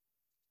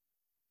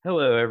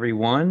Hello,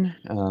 everyone.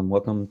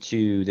 Welcome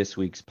to this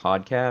week's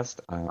podcast.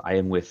 I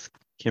am with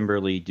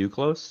Kimberly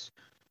Duclos,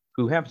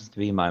 who happens to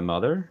be my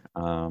mother.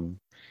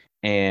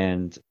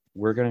 And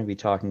we're going to be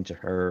talking to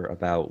her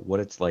about what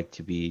it's like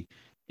to be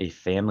a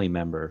family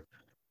member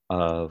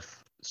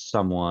of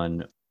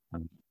someone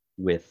um,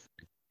 with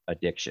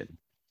addiction.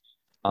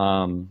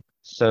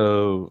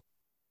 So,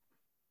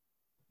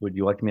 would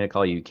you like me to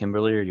call you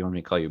Kimberly, or do you want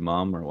me to call you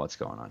Mom, or what's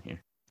going on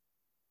here?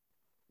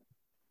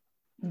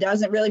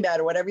 Doesn't really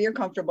matter. Whatever you're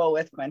comfortable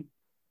with, Quinn.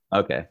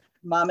 Okay.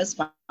 Mom is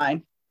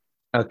fine.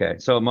 Okay,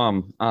 so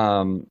Mom,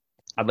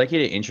 I'd like you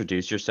to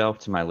introduce yourself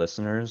to my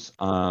listeners.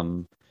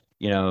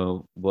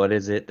 What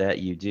is it that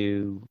you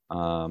do,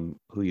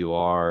 who you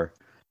are,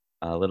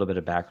 a little bit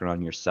of background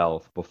on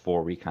yourself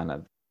before we kind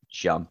of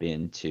jump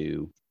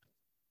into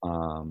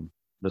um,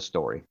 the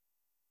story.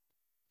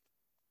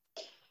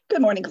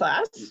 Good morning,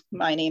 class.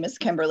 My name is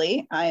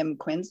Kimberly. I am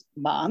Quinn's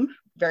mom.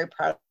 Very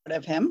proud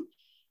of him.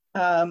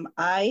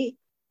 I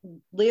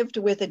lived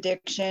with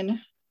addiction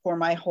for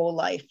my whole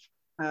life.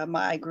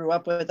 I grew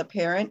up with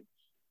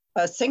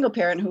a single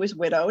parent who was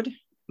widowed.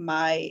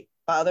 My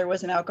father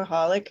was an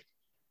alcoholic.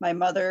 My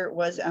mother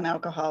was an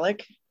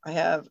alcoholic. I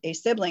have a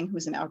sibling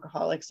who's an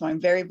alcoholic, so I'm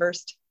very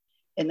versed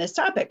in this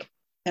topic.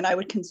 And I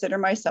would consider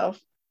myself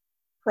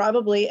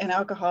probably an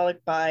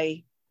alcoholic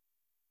by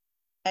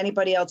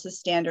anybody else's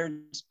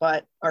standards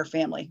but our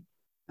family.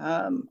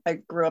 I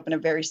grew up in a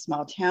very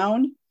small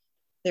town.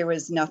 There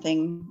was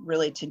nothing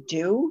really to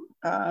do.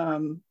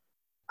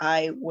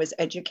 I was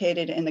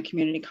educated in the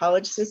community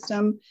college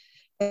system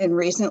and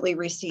recently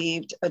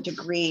received a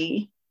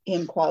degree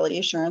in quality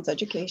assurance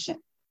education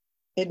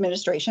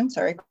administration.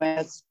 Sorry,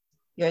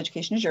 your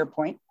education is your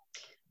point.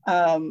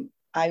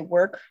 I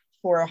work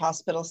for a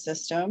hospital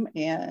system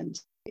and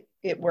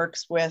it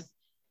works with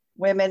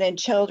women and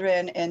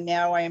children. And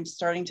now I am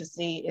starting to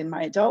see in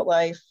my adult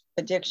life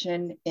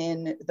addiction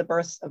in the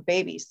births of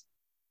babies,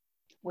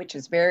 which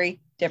is very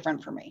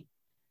different for me.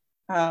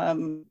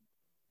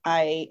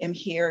 I am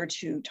here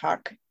to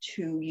talk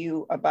to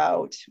you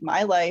about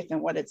my life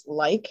and what it's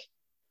like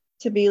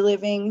to be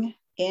living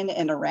in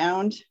and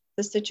around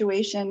the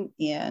situation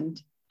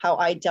and how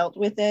I dealt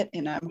with it.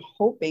 And I'm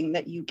hoping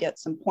that you get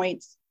some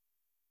points,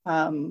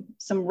 some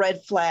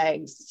red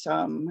flags,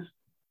 some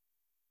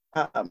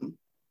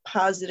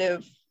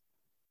positive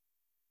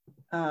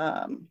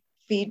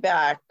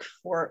feedback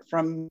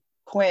from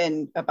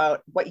Quinn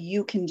about what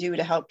you can do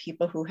to help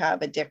people who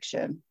have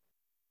addiction.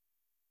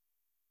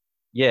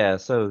 Yeah,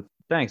 so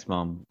thanks,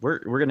 Mom.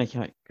 We're gonna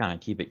kind of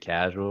keep it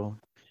casual.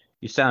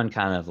 You sound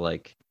kind of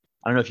like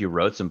I don't know if you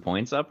wrote some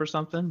points up or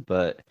something,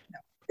 but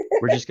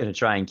we're just gonna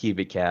try and keep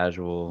it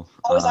casual.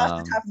 I was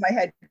off the top of my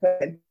head,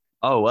 Quinn.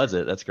 Oh, was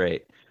it? That's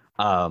great.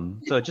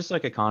 So just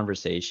like a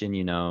conversation,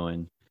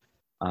 and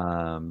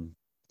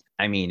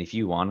I mean, if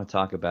you want to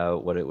talk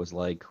about what it was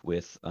like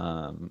with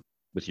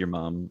your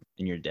mom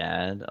and your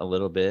dad a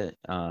little bit,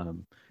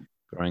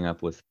 growing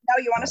up with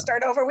No, you want to uh,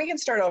 start over? We can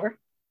start over.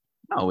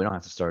 no, we don't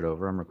have to start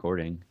over. I'm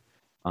recording.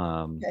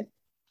 Um, Okay.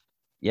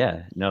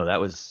 yeah, no, it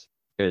was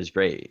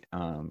great.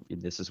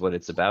 This is what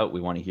it's about.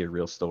 We want to hear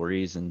real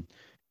stories and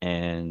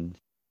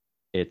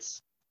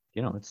it's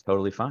it's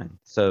totally fine.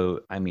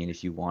 So, I mean,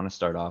 if you want to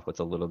start off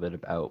with a little bit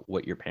about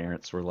what your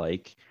parents were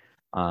like,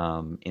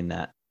 in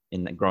that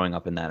growing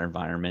up in that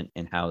environment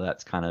and how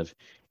that's kind of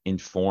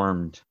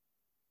informed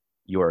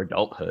your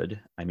adulthood.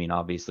 I mean,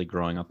 obviously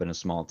growing up in a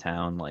small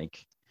town,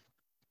 like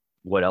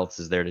what else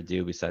is there to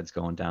do besides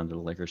going down to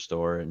the liquor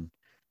store and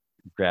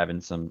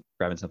grabbing something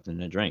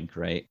to drink,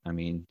 right? I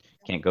mean,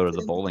 can't go to the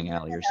Sitting at the bowling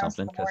alley or Hampton House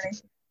in something the because morning.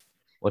 it's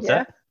what's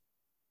Yeah. that?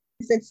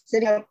 He said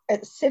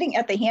sitting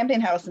at the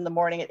Hampton House in the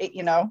morning.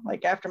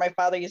 Like after my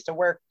father used to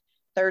work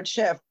third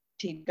shift,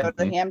 he'd go to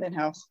the Hmm. Hampton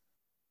House.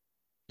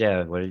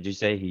 Yeah, what did you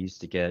say? He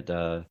used to get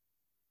I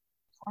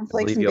Cornflakes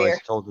believe and you beer.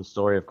 always told the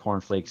story of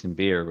cornflakes and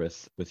beer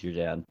with your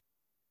dad.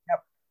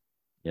 Yep.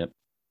 Yep.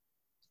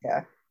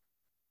 Yeah.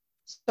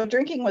 So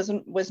drinking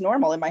was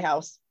normal in my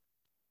house.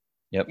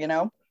 Yep. You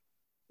know,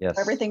 Yes.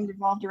 everything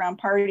revolved around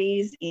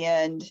parties,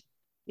 and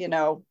you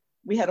know,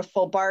 we had a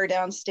full bar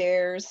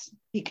downstairs.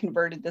 He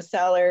converted the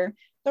cellar.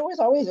 So it was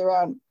always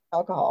around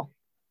alcohol.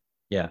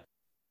 Yeah.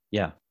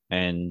 Yeah.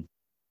 And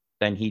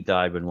then he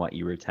died when what,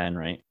 you were 10,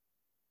 right?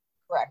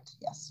 Correct.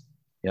 Yes.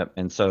 Yep.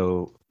 And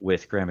so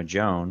with Grandma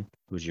Joan,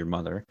 who's your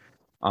mother,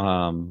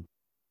 um,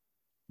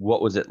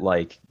 what was it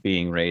like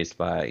being raised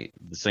by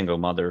the single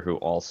mother who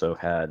also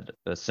had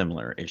a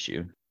similar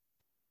issue?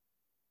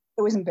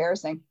 It was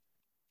embarrassing.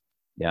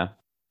 Yeah.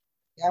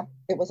 Yeah,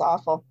 it was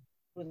awful.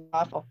 It was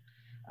awful.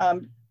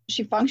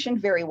 She functioned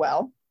very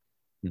well,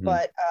 Hmm.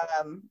 but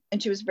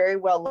and she was very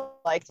well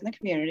liked in the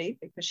community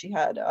because she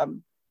had a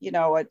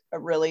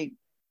really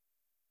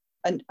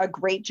a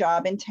great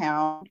job in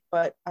town.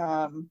 But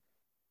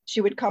she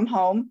would come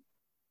home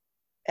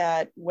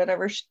at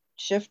whatever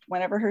shift,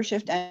 whenever her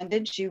shift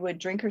ended, she would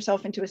drink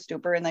herself into a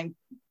stupor and then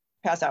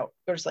pass out,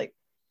 go to sleep.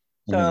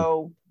 Hmm.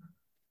 So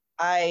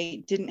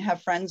I didn't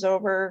have friends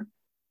over.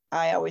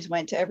 I always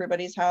went to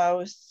everybody's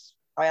house.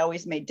 I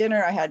always made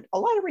dinner. I had a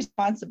lot of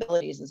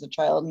responsibilities as a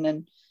child. And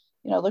then,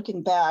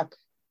 looking back,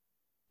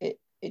 it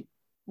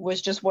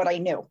was just what I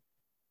knew.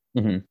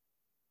 Hmm.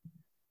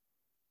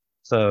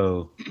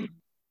 So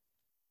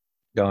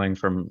going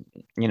from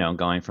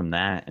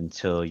that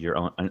until your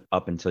own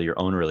up until your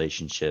own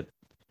relationship,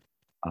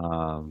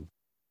 um,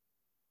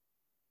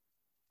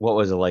 what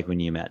was it like when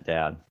you met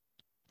Dad?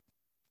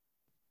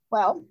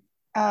 Well,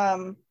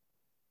 um,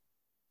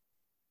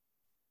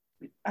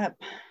 I,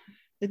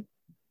 I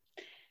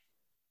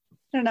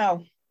don't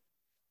know.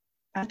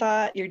 I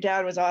thought your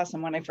dad was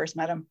awesome when I first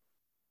met him.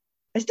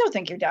 I still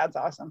think your dad's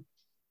awesome,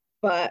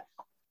 but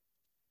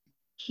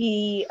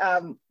he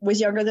was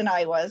younger than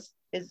I was.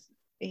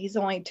 He's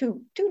only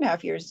two and a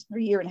half years, or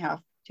a year and a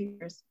half, 2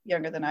 years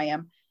younger than I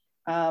am.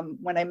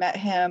 When I met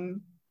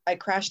him, I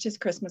crashed his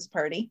Christmas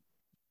party,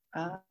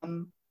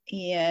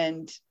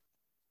 and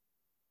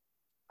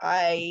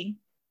I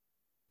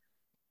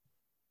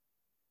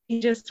he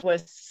just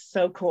was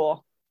so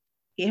cool.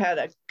 He had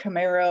a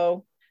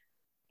Camaro,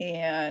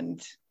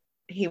 and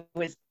he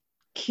was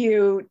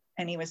cute,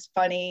 and he was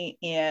funny,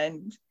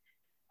 and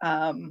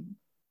um,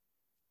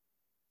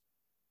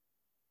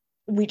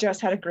 we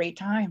just had a great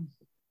time.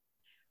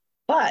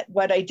 But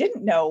what I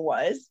didn't know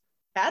was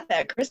at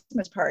that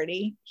Christmas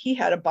party, he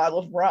had a bottle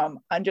of rum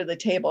under the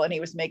table and he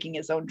was making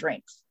his own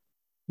drinks.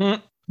 Hmm.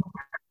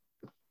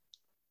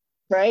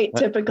 Right?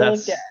 Typical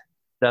of dad.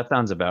 That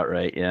sounds about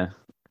right. Yeah.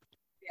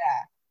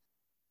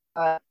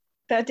 Yeah.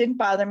 That didn't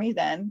bother me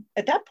then.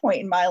 At that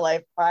point in my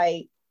life,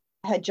 I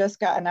had just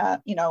gotten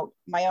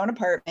my own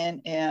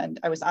apartment, and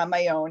I was on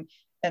my own,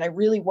 and I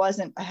really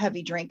wasn't a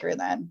heavy drinker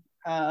then.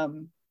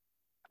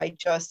 I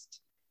just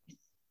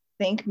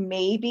think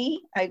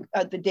maybe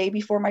the day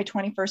before my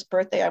 21st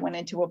birthday, I went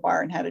into a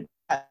bar and had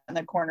a in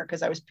the corner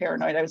because I was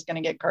paranoid I was going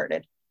to get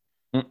carded.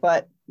 Mm.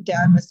 But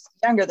Dad was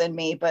younger than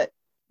me, but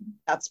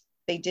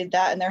they did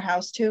that in their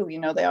house too.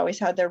 They always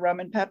had their rum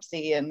and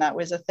Pepsi, and that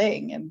was a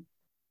thing. And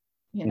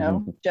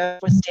Mhm.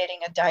 Jeff was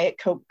dating a Diet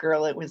Coke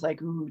girl. It was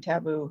like, ooh,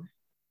 taboo.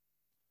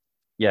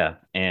 Yeah,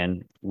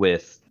 and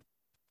with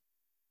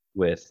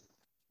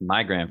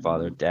my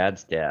grandfather,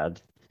 Dad's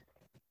dad,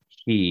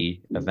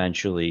 he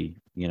eventually,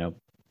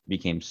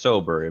 became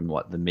sober in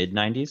what, the mid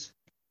 90s?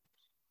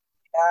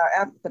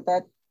 But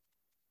that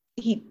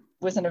he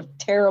was in a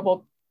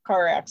terrible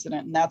car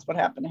accident, and that's what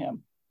happened to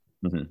him.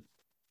 Hmm.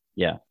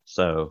 Yeah.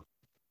 So,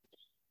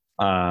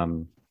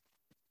 um,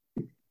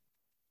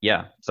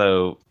 yeah.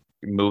 So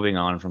moving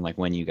on from like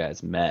when you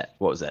guys met,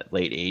 what was that?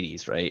 Late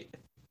 80s, right?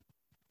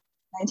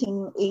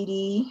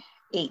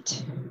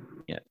 1988.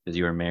 Yeah, because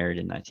you were married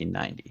in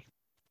 1990.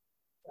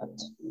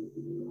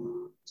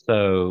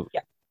 So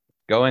Yeah.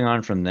 going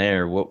on from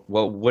there,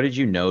 what did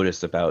you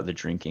notice about the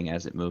drinking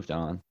as it moved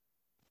on?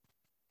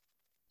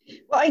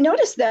 Well, I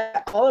noticed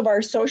that all of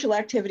our social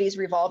activities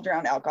revolved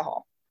around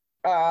alcohol.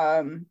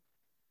 Um,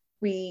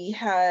 we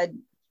had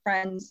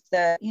friends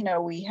that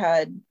we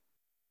had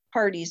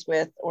parties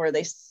with, or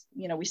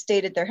we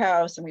stayed at their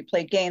house and we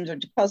played games or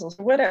puzzles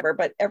or whatever,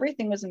 but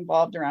everything was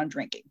involved around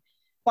drinking.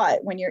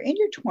 But when you're in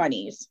your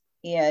 20s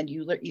and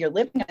you're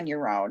living on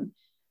your own,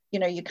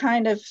 you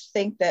kind of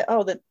think that,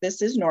 oh, that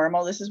this is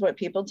normal, this is what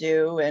people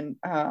do. And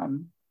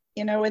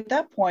at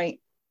that point,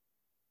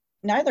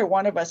 neither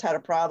one of us had a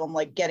problem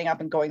like getting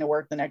up and going to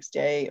work the next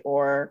day,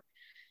 or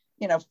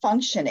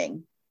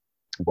functioning,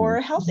 Mhm. or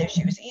health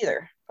issues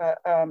either. But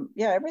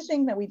yeah,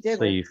 everything that we did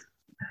So was,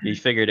 you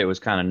figured it was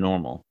kind of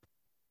normal.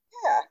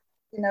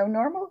 yeah,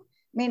 normal.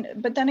 I mean,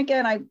 but then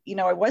again, I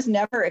was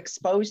never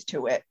exposed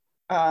to it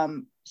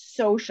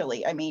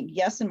socially. I mean,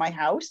 yes, in my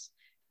house,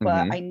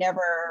 but I Hmm.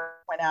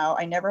 never went out.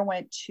 I never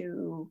went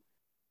to,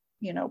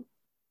 you know,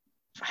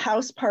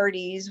 house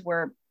parties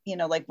where,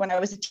 like when I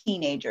was a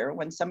teenager,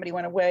 when somebody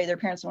went away, their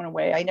parents went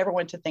away, I never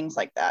went to things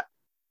like that.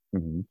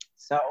 Hmm.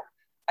 So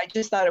I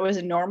just thought it was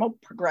a normal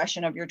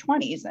progression of your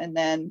 20s. And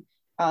then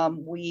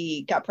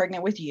we got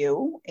pregnant with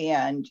you,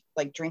 and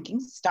like drinking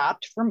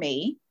stopped for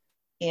me,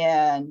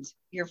 and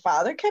your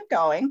father kept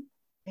going.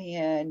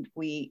 And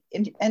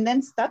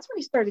then that's when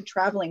he started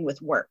traveling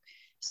with work.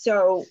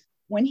 So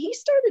when he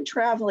started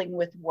traveling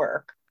with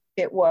work,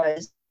 it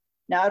was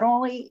not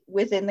only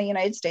within the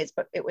United States,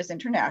 but it was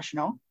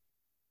international.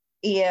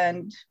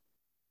 And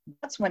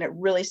that's when it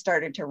really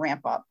started to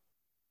ramp up.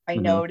 I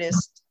Hmm.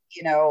 noticed,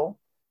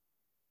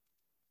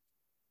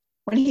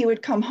 when he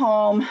would come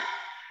home,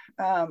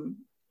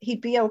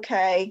 he'd be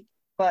okay,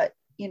 but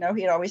he'd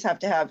always have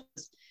to have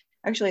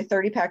actually a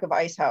 30 pack of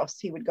Ice House.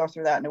 He would go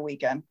through that in a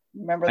weekend.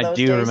 Remember I those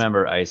do days?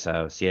 remember Ice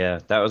House. Yeah,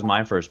 that was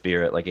my first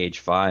beer at like age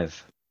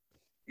 5,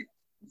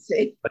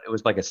 See? but it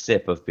was like a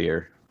sip of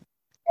beer.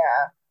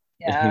 Yeah.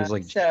 And he Yeah. was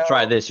like,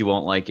 "Try So, this, you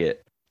won't like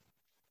it."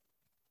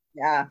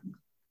 yeah.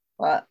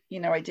 But,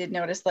 I did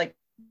notice like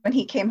when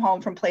he came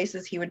home from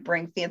places, he would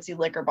bring fancy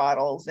liquor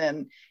bottles,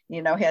 and, he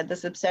had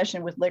this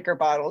obsession with liquor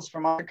bottles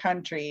from other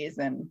countries,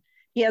 and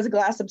he has a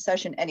glass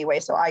obsession anyway.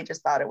 So I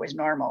just thought it was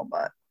normal,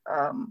 but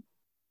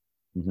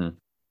Hmm.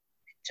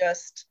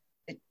 just,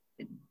 it,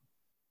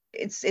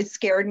 it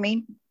scared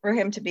me for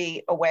him to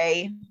be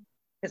away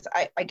because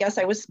I guess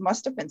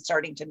must have been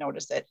starting to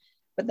notice it.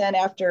 But then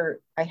after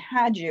I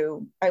had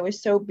you, I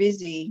was so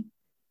busy,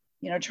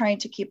 trying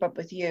to keep up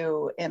with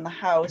you and the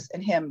house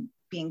and him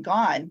being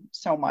gone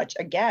so much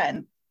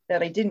again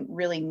that I didn't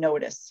really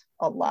notice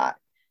a lot.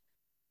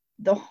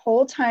 The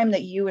whole time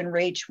that you and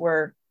Rach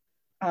were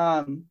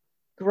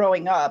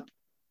growing up,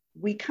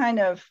 we kind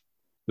of.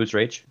 Who's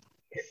Rach?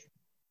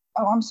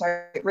 Oh, I'm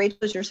sorry. Rachel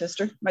is your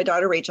sister, my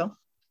daughter, Rachel.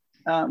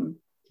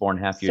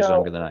 4.5 years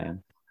younger than I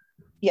am.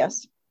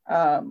 Yes.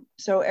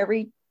 So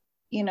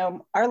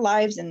our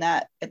lives at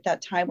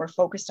that time were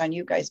focused on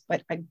you guys.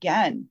 But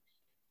again,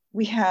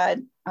 we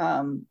had,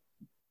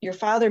 your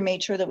father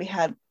made sure that we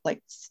had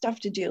like stuff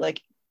to do,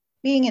 like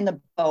being in the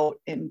boat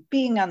and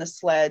being on the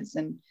sleds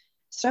and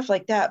stuff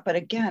like that. But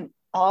again,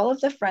 all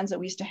of the friends that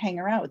we used to hang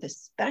around with,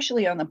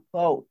 especially on the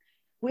boat,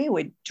 we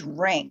would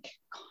drink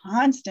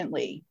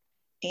constantly,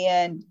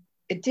 and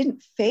it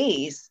didn't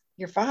phase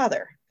your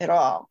father at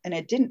all. And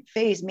it didn't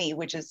phase me,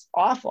 which is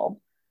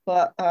awful.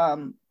 But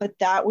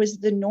that was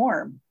the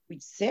norm.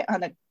 We'd sit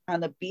on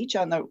the beach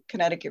on the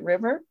Connecticut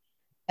River,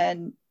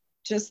 and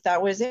just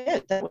that was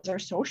it. That was our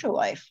social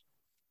life.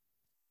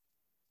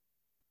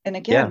 And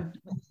again,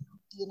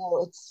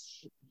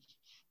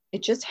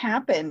 it just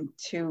happened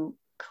to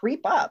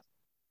creep up.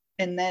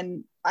 And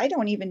then I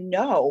don't even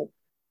know.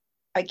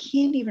 I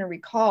can't even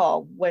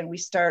recall when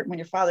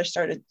your father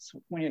started,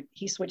 when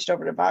he switched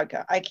over to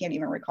vodka. I can't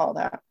even recall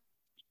that.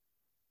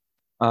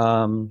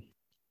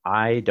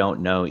 I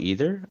don't know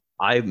either.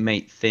 I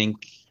might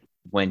think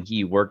when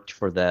he worked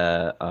for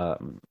the, I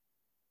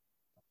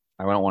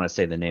don't want to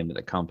say the name of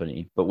the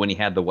company, but when he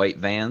had the white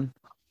van.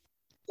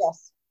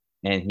 Yes.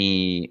 And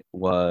he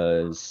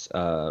was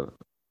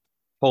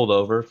pulled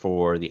over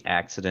for the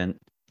accident,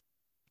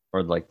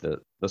 or like the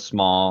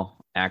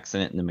small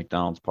accident in the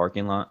McDonald's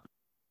parking lot.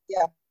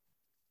 Yeah.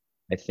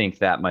 I think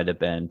that might have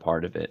been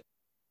part of it.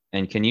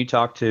 And can you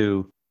talk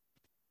to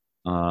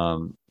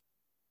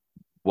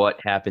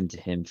what happened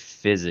to him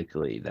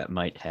physically that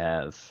might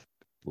have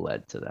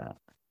led to that?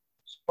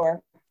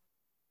 Sure.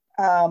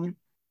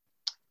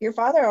 Your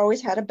father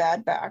always had a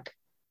bad back,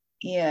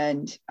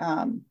 and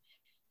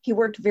he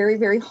worked very,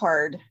 very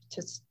hard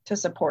to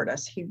support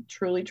us. He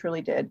truly,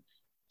 truly did.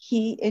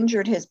 He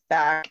injured his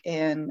back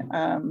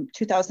in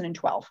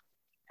 2012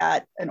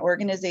 at an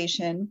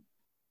organization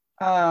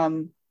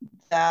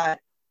that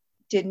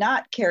did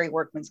not carry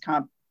workman's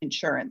comp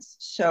insurance.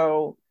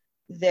 So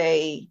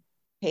they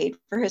paid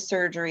for his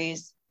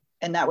surgeries,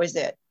 and that was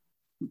it.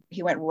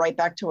 He went right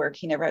back to work.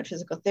 He never had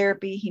physical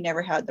therapy. He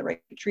never had the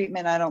right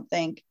treatment, I don't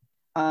think.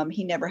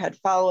 He never had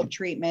follow-up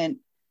treatment.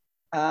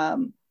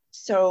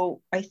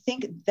 So I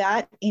think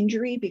that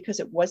injury, because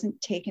it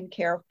wasn't taken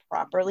care of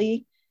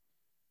properly,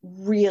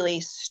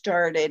 really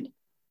started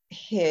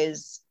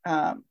his,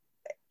 I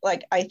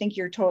think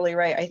you're totally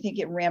right. I think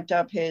it ramped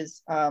up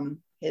his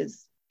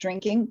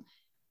drinking.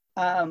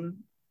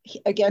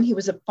 Again, he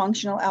was a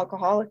functional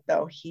alcoholic,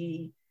 though.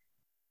 He,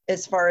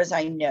 as far as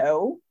I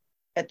know,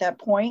 at that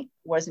point,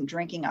 wasn't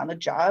drinking on the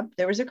job.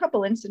 There was a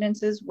couple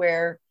incidences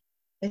where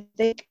I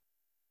think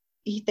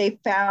they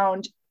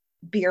found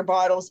beer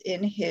bottles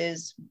in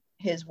his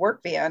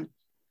work van.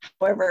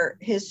 However,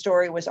 his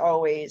story was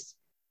always,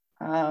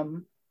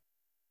 I'm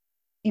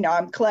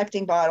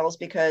collecting bottles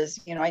because,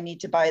 I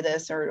need to buy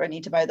this or I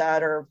need to buy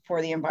that or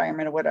for the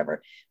environment or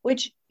whatever,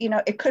 which,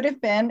 it could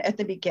have been at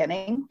the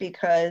beginning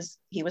because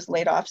he was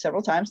laid off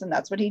several times and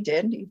that's what he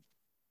did. He'd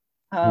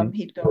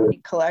go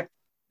and collect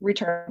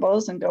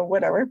returnables and go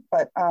whatever,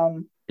 but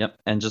Yep.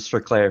 And just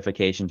for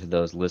clarification to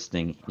those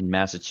listening, in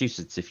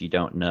Massachusetts, if you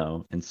don't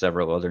know, and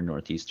several other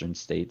northeastern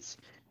states,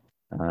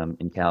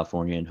 in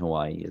California and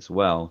Hawaii as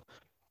well,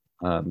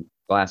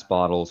 glass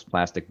bottles,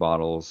 plastic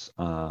bottles,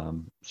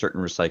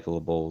 certain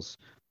recyclables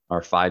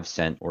are 5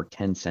 cent or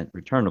 10 cent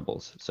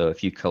returnables. So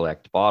if you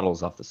collect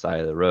bottles off the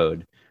side of the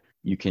road,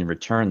 you can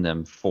return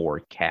them for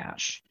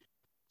cash.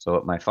 So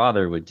what my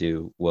father would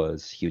do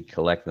was he would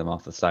collect them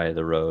off the side of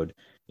the road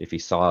if he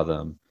saw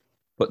them,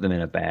 put them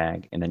in a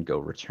bag, and then go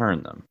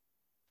return them.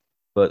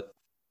 But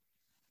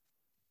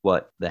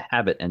what the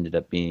habit ended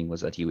up being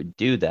was that he would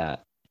do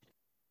that,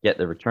 get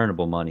the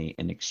returnable money,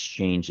 and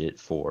exchange it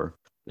for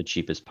the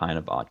cheapest pint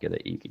of vodka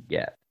that you could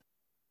get.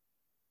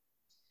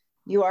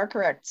 You are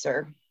correct,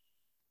 sir.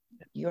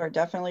 You are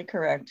definitely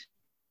correct.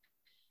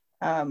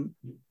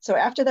 So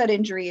after that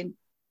injury in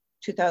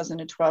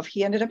 2012,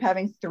 he ended up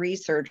having 3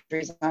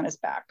 surgeries on his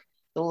back.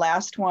 The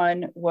last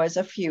one was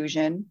a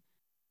fusion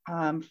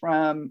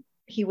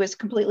he was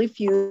completely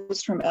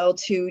fused from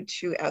L2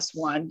 to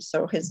S1.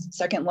 So his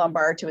second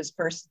lumbar to his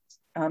first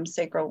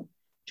sacral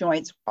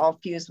joints all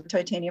fused with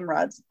titanium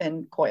rods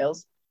and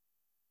coils,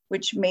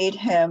 which made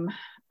him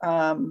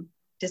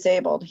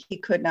disabled. He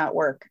could not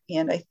work.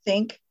 And I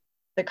think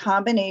the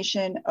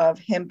combination of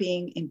him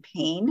being in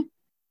pain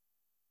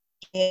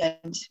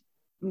and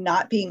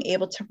not being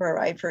able to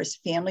provide for his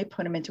family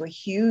put him into a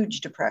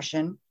huge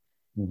depression.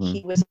 Mm-hmm.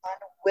 He was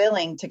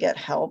unwilling to get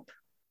help.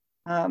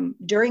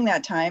 During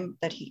that time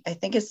I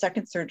think his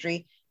second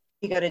surgery,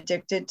 he got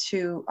addicted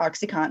to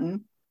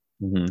OxyContin.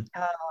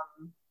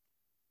 Mm-hmm.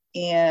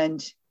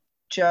 And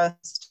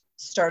just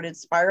started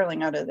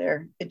spiraling out of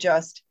there. It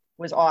just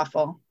was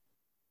awful.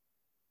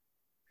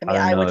 I I mean,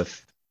 don't I know would,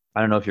 if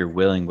I don't know if you're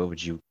willing, but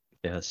would you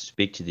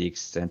speak to the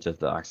extent of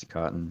the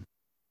OxyContin?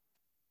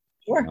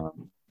 sure.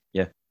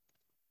 Yeah,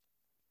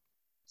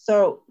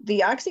 So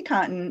the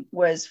Oxycontin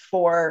was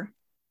for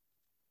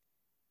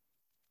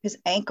his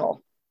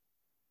ankle.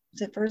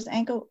 Was it for his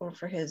ankle or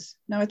for his?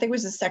 No, I think it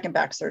was his second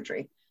back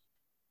surgery.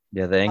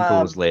 yeah. The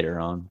ankle was Um, later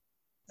on.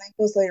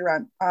 ankles later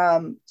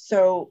on.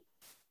 So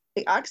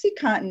the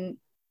Oxycontin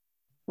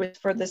was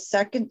for the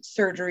second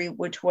surgery,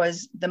 which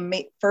was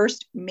the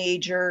first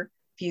major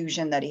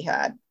fusion that he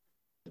had.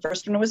 The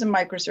first one was a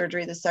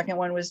microsurgery. The second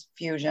one was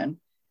fusion.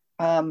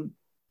 Um,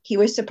 he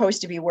was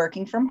supposed to be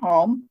working from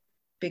home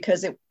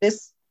because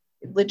this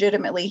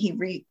legitimately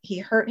he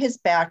hurt his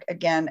back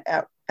again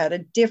at a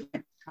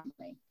different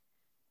company.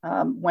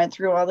 Went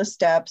through all the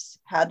steps,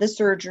 had the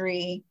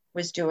surgery,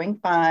 was doing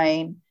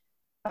fine,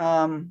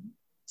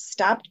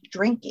 stopped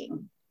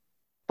drinking,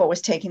 but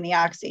was taking the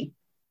oxy.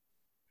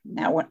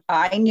 Now, when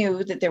I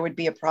knew that there would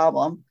be a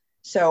problem,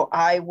 so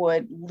I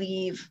would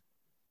leave,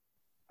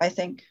 I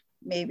think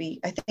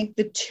I think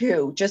the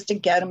two just to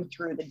get him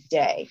through the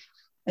day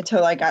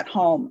until I got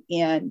home.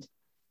 And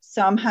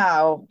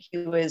somehow he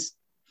was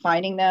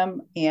finding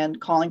them and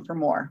calling for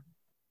more.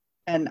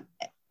 And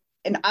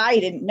I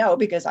didn't know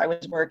because I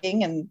was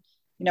working and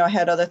I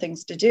had other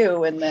things to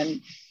do. And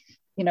then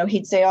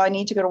he'd say, "Oh, I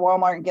need to go to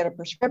Walmart and get a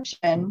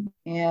prescription,"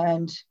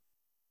 and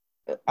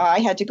I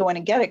had to go in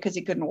and get it because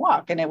he couldn't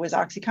walk, and it was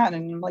OxyContin.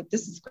 And I'm like,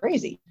 this is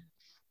crazy.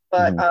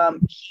 But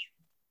Mm-hmm. he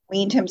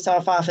weaned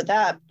himself off of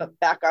that, but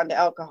back onto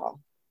alcohol.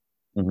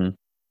 Mm-hmm.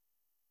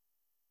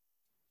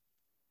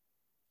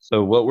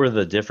 So, what were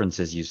the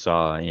differences you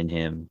saw in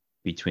him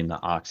between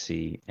the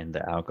oxy and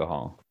the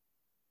alcohol?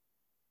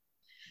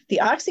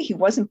 The oxy, he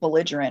wasn't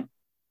belligerent.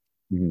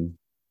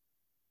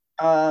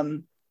 Mm-hmm.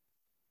 Um,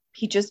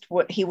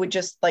 he would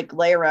just like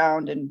lay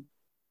around and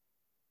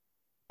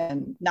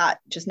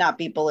not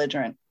be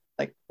belligerent.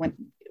 Like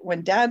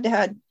when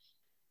Dad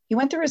he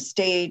went through a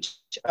stage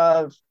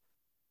of,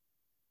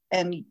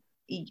 and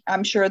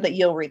I'm sure that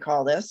you'll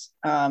recall this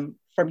from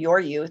your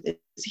youth.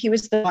 He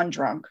was the fun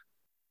drunk,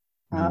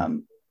 Mm-hmm.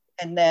 um,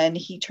 and then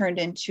he turned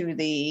into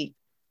the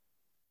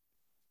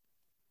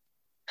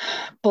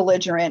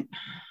belligerent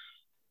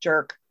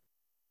jerk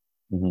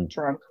Mm-hmm.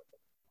 drunk,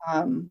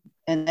 and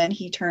then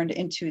he turned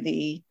into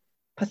the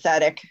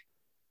pathetic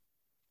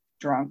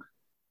drunk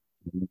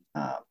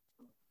uh,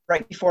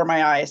 right before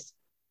my eyes,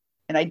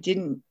 and I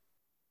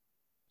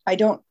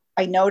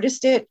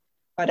noticed it,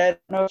 but I don't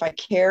know if I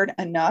cared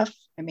enough.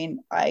 I mean,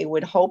 I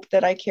would hope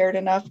that I cared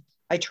enough.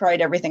 I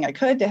tried everything I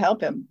could to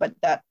help him, but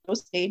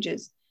those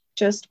stages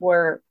just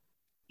were,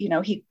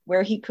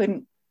 he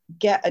couldn't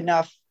get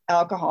enough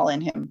alcohol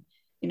in him.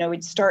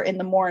 He'd start in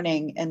the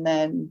morning and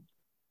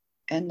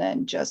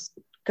then just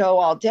go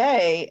all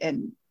day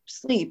and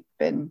sleep,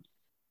 and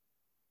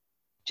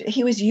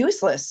he was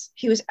useless.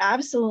 He was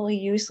absolutely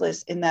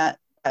useless in that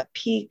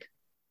peak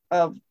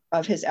of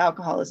his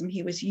alcoholism.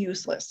 He was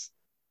useless.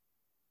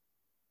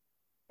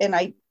 And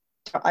I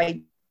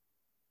I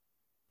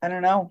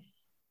don't know.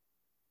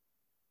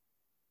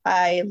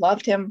 I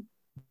loved him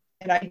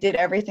and I did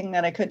everything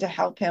that I could to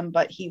help him,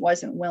 but he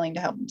wasn't willing to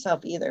help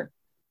himself either.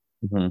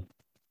 Mm-hmm.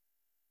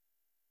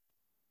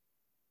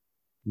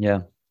 Yeah.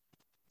 But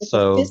the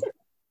So,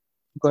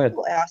 go ahead.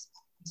 physical aspect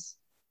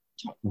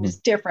Mm-hmm. was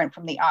different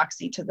from the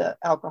oxy to the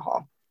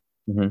alcohol.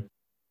 Mm-hmm.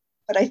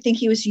 But I think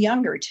he was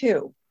younger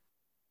too.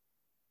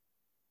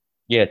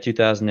 Yeah,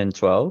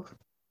 2012.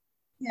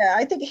 Yeah,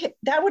 I think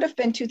that would have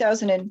been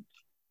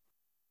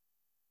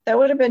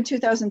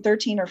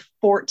 2013 or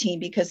 14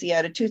 because he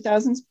had a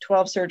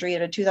 2012 surgery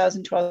and a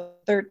 2012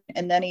 third,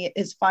 and then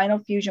his final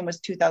fusion was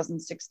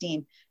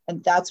 2016,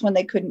 and that's when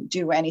they couldn't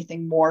do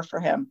anything more for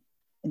him,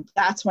 and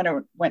that's when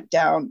it went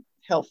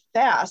downhill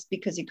fast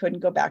because he couldn't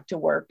go back to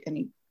work,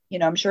 and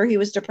I'm sure he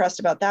was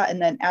depressed about that.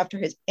 And then after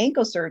his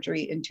ankle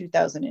surgery in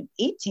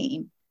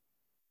 2018,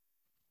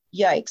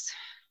 yikes.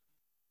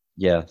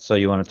 Yeah. So,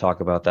 you want to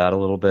talk about that a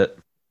little bit?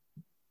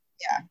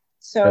 Yeah.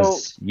 So,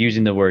 Because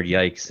using the word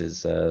yikes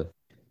is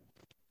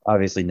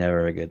obviously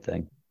never a good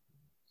thing.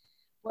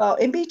 well,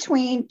 in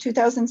between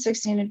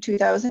 2016 and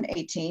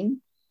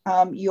 2018,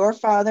 your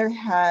father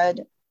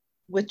had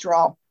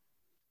withdrawal.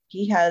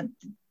 He had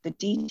the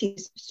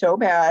DTs so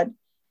bad.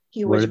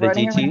 He What are was the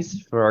running DTs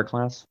around for our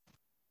class?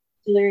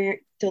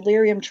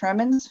 delirium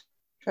tremens.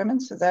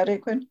 Tremens, is that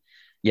it, Quinn?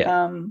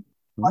 Yeah.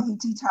 While he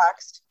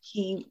detoxed,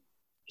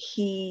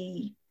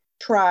 he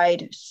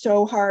tried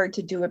so hard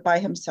to do it by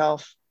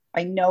himself.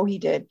 I know he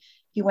did.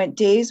 He went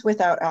days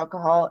without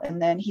alcohol,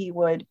 and then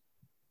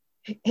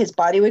his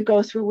body would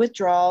go through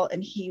withdrawal,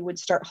 and he would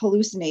start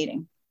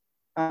hallucinating.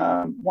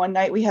 One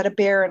night we had a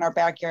bear in our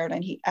backyard,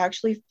 and he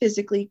actually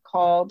physically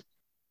called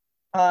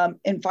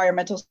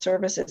environmental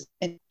services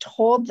and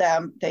told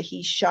them that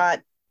he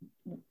shot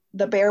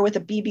the bear with a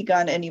BB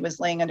gun and he was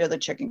laying under the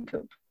chicken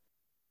coop.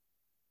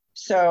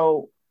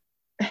 So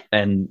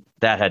And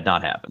that had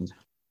not happened.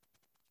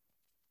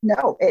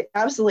 No, it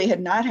absolutely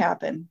had not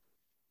happened.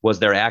 Was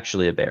there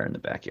actually a bear in the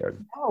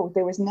backyard? No,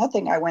 there was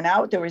nothing. I went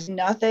out, there was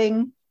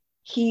nothing.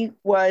 He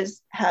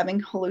was having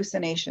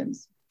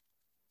hallucinations.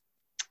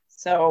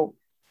 So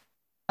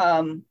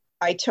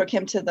I took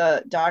him to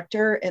the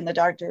doctor, and the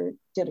doctor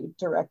did a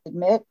direct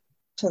admit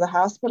to the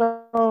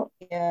hospital.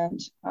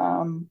 And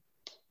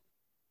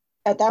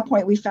at that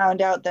point, we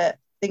found out that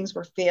things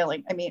were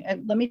failing. I mean,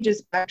 and let me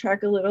just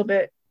backtrack a little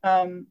bit.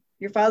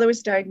 Your father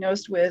was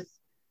diagnosed with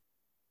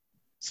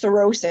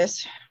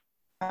cirrhosis,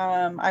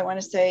 I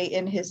want to say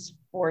in his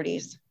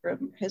 40s,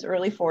 his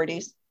early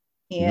 40s.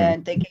 Mm-hmm.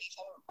 And they gave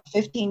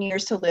him 15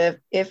 years to live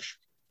if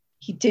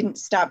he didn't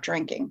stop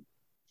drinking.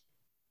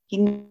 He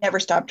never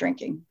stopped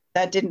drinking.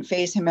 That didn't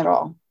faze him at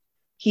all.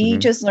 He Mm-hmm.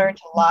 just learned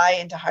to lie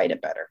and to hide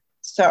it better.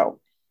 So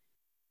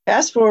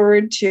fast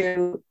forward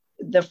to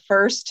the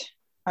first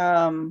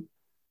um,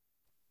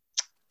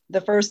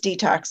 the first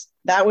detox.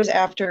 That was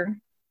after,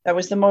 that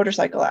was the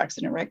motorcycle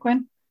accident, right,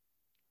 Quinn?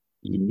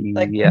 Like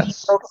when he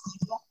Yes. broke his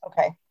ankle?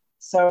 Okay.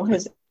 So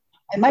his,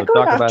 am I So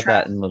going talk off about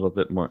track? that in a little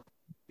bit more.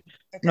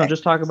 No, Okay.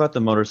 just talk about the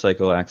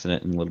motorcycle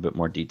accident in a little bit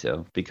more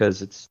detail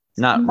because it's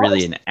The not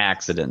really an motorcycle,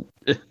 accident.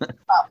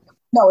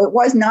 no, it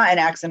was not an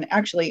accident.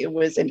 Actually, it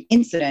was an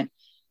incident.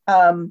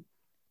 Um,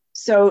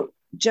 so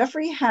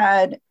Jeffrey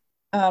had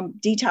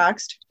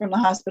detoxed from the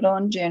hospital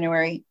in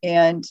January,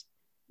 and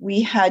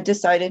we had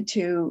decided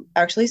to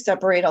actually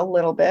separate a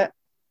little bit,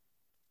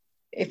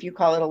 if you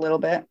call it a little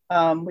bit.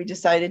 We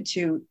decided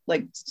to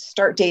like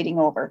start dating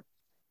over.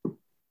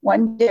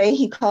 One day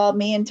he called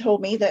me and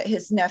told me that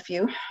his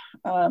nephew,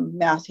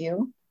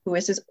 Matthew, who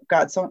is his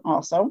godson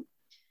also,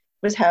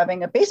 was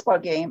having a baseball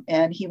game,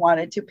 and he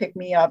wanted to pick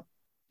me up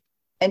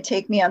and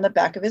take me on the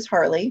back of his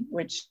Harley,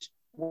 which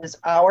was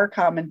our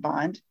common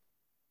bond,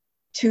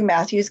 to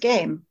Matthew's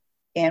game.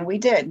 And we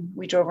did.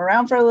 We drove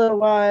around for a little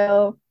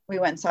while. We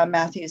went and saw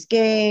Matthew's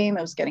game.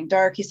 It was getting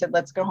dark. He said,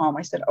 let's go home.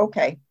 I said,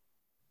 okay.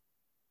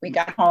 We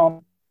got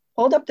home,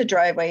 pulled up the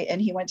driveway,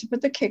 and he went to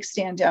put the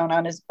kickstand down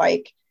on his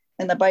bike.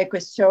 And the bike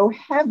was so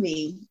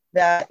heavy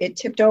that it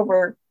tipped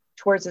over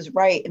towards his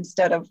right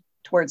instead of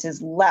towards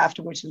his left,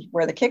 which is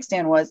where the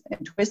kickstand was,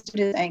 and twisted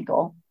his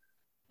ankle,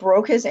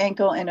 broke his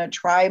ankle in a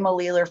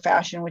trimalleolar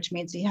fashion, which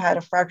means he had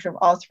a fracture of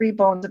all three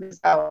bones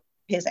of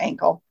his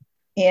ankle.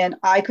 And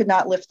I could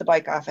not lift the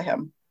bike off of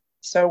him.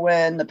 So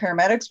when the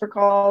paramedics were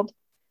called,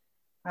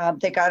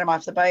 they got him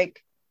off the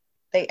bike.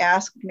 They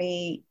asked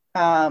me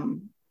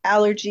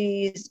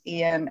allergies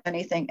and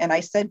anything. And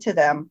I said to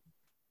them,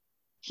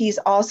 he's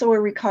also a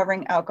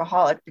recovering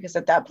alcoholic, because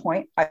at that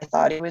point I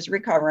thought he was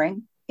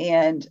recovering,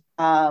 and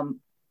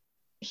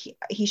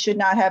he should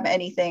not have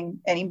any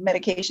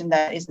medication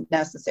that isn't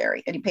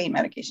necessary, any pain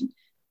medication.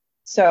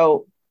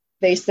 So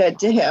they said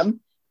to him,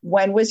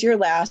 when was your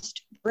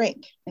last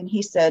drink? And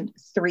he said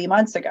 3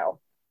 months ago.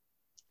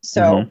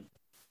 So Mm-hmm.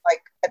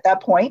 like at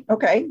that point,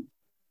 okay,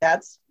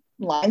 that's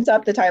lines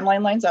up, the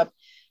timeline lines up.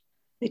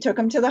 They took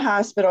him to the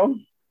hospital,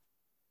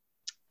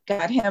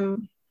 got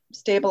him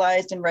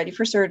stabilized and ready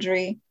for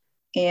surgery.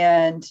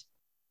 And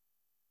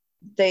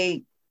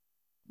they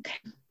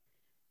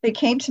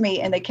came to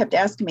me and they kept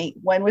asking me,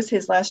 when was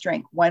his last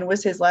drink? When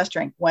was his last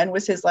drink? When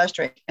was his last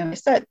drink? And I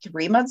said,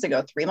 3 months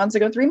ago, 3 months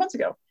ago, 3 months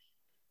ago.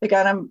 They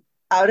got him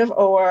out of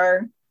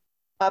OR,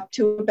 up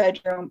to a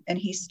bedroom, and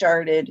he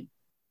started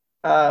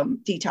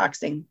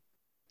detoxing.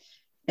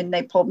 And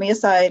they pulled me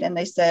aside and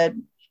they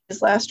said,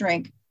 his last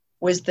drink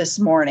was this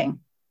morning.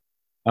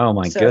 Oh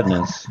my So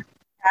goodness.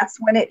 that's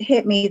when it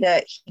hit me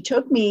that he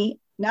took me,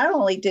 not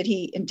only did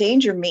he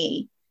endanger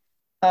me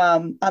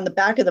on the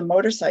back of the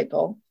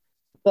motorcycle,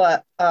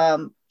 but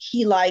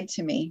he lied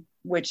to me,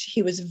 which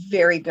he was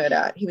very good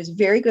at. He was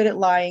very good at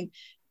lying,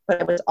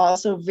 but was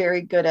also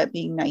very good at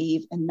being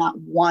naive and not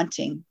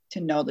wanting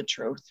to know the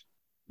truth.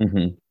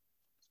 Mm-hmm.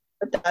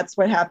 But that's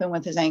what happened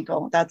with his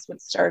ankle. That's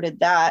what started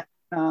that.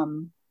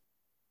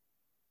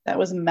 That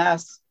was a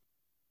mess.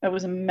 That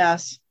was a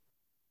mess.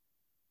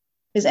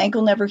 His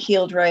ankle never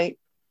healed right.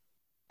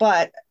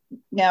 But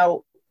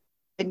now,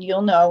 and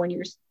you'll know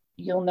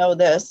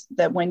this,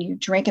 that when you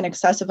drink an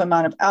excessive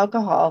amount of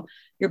alcohol,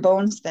 your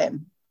bones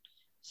thin.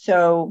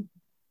 So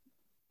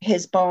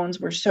his bones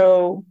were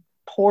so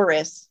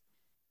porous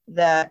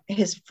that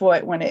his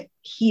foot, when it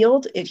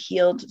healed,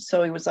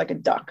 so he was like a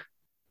duck,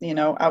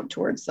 out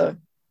towards the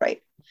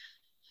right.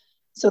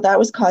 So that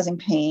was causing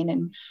pain,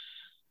 and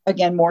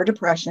again, more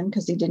depression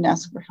because he didn't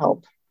ask for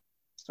help.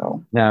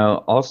 So Now,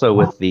 also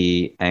with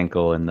the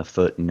ankle and the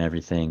foot and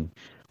everything,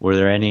 were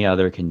there any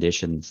other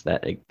conditions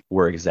that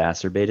were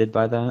exacerbated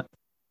by that?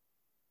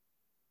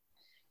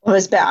 well,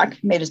 his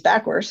back made his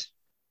back worse.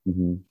 Is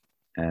Mm-hmm.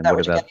 And that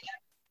what you're getting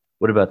at?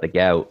 what about the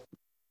gout?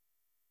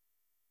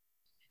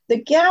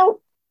 The gout,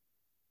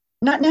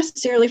 not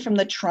necessarily from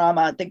the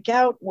trauma. The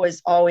gout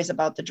was always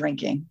about the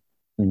drinking.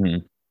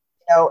 Mm-hmm.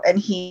 And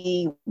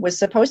he was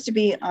supposed to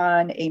be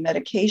on a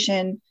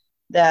medication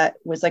that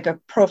was like a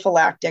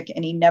prophylactic,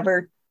 and he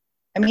never,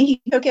 I mean,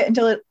 he took it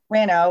until it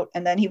ran out,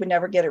 and then he would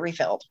never get it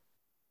refilled.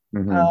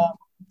 Mm-hmm.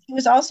 He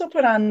was also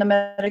put on the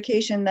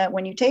medication that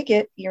when you take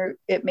it,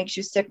 it makes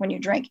you sick when you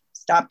drink.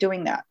 Stop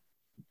doing that.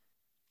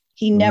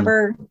 He Hmm.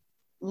 never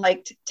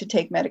liked to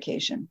take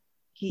medication. Hmm.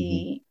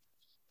 He,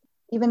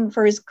 even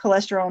for his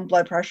cholesterol and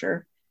blood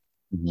pressure,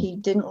 Hmm. he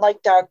didn't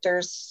like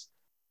doctors.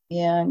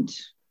 And,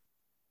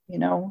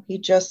 he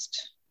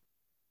just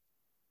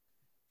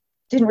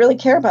didn't really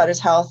care about his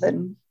health.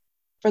 And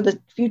for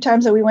the few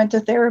times that we went to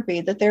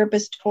therapy, the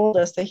therapist told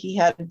us that he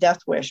had a death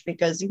wish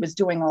because he was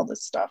doing all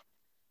this stuff.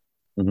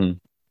 Hmm.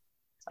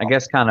 I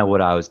guess kind of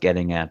what I was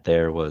getting at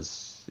there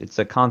was it's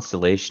a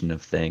constellation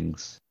of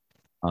things.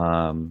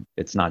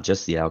 It's not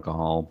just the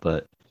alcohol,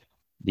 but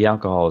the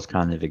alcohol is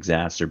kind of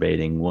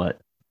exacerbating what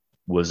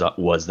was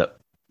that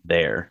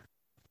there.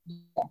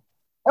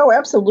 Oh,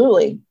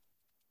 absolutely.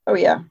 Oh,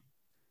 yeah.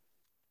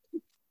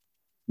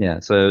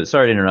 Yeah. So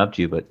sorry to interrupt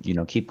you, but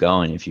keep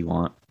going if you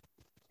want.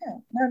 Yeah.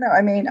 No, no.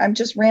 I mean, I'm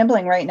just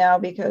rambling right now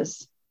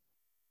because,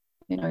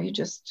 you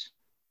just,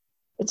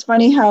 it's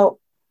funny how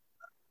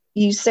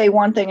you say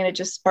one thing and it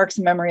just sparks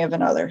a memory of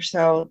another.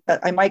 So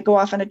I might go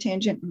off on a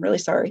tangent. I'm really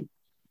sorry.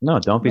 No,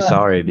 don't be But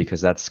sorry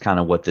because that's kind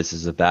of what this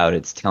is about.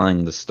 It's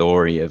telling the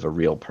story of a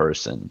real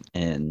person.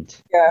 And,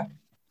 yeah,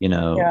 you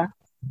know, yeah,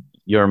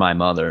 you're my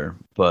mother,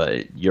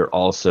 but you're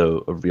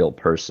also a real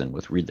person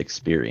with real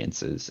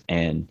experiences.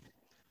 And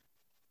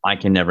I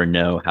can never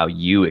know how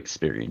you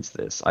experienced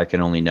this. I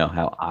can only know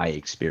how I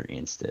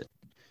experienced it.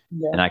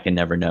 yeah, And I can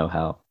never know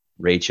how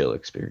Rachel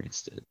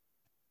experienced it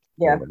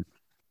yeah. or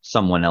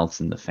someone else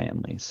in the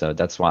family. So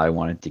that's why I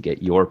wanted to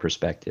get your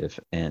perspective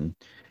and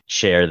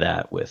share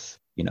that with,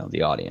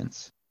 the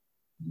audience.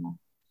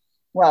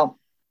 Well,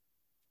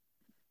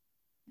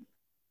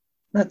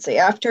 let's see.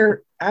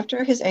 After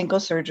his ankle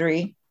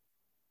surgery,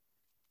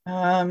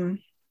 um,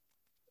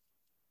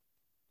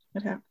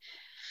 okay,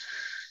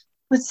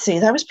 let's see.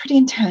 That was pretty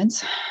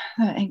intense.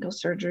 That ankle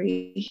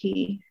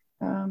surgery.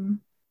 Um,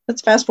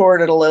 let's fast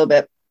forward it a little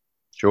bit.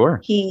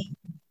 Sure. He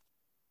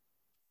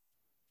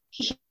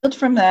he healed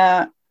from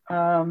that.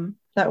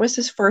 That was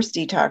his first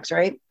detox,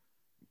 right?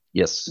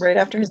 Yes. Right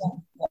after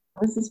that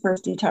was his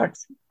first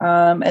detox.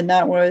 And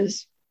that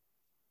was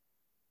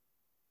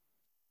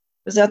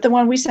that the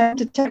one we sent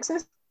to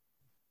Texas?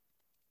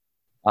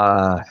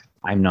 Uh,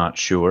 I'm not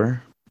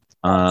sure.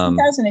 Um,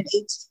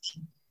 2018.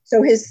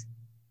 So his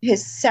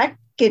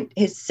second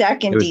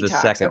it was the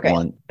detox. second Okay,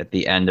 one at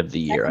the end of the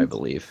year, I second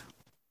believe.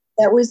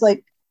 that was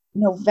like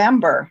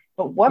November.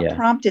 But what Yeah.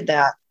 prompted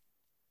that?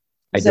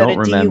 I Was that don't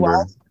a DUI?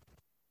 remember.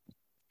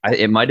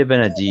 It might have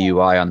been a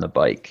DUI on the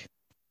bike.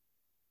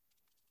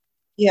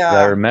 I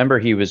Yeah, remember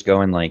he was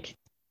going like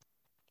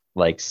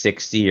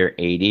 60 or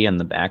 80 on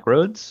the back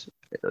roads.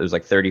 It was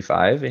like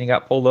 35 and he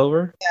got pulled over.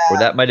 Or yeah.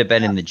 that might have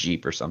been in the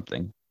Jeep or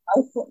something.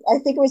 I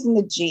think it was in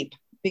the Jeep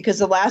because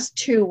the last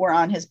two were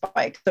on his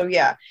bike. So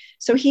yeah,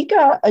 so he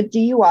got a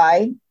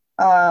DUI.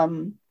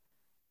 Um,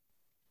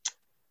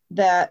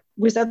 that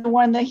was that the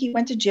one that he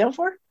went to jail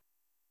for?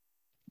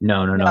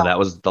 No, no, no. No, That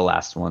was the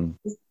last one.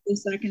 the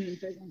second and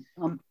third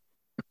one.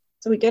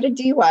 So he got a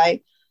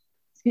DUI.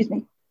 Excuse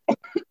me,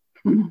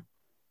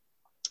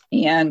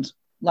 and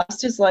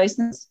lost his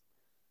license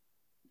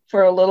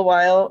for a little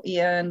while,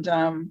 and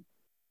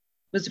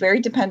was very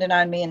dependent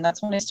on me. And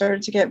that's when I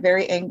started to get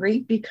very angry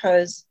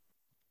because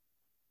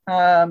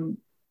um,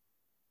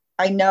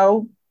 I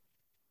know,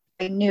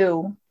 I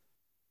knew,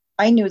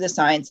 I knew the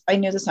signs. I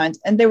knew the signs,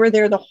 and they were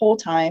there the whole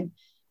time.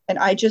 And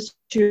I just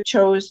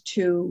chose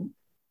to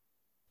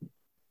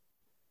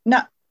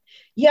not,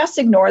 yes,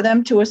 ignore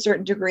them to a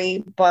certain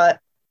degree, but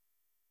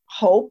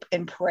hope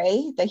and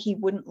pray that he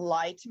wouldn't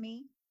lie to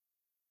me.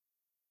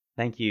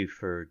 Thank you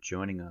for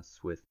joining us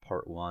with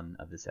part one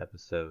of this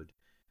episode.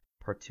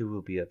 Part two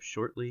will be up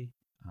shortly.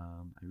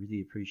 I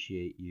really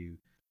appreciate you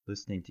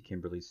listening to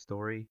Kimberly's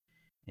story,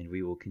 and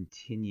we will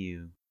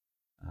continue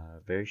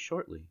very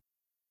shortly.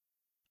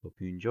 Hope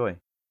you enjoy.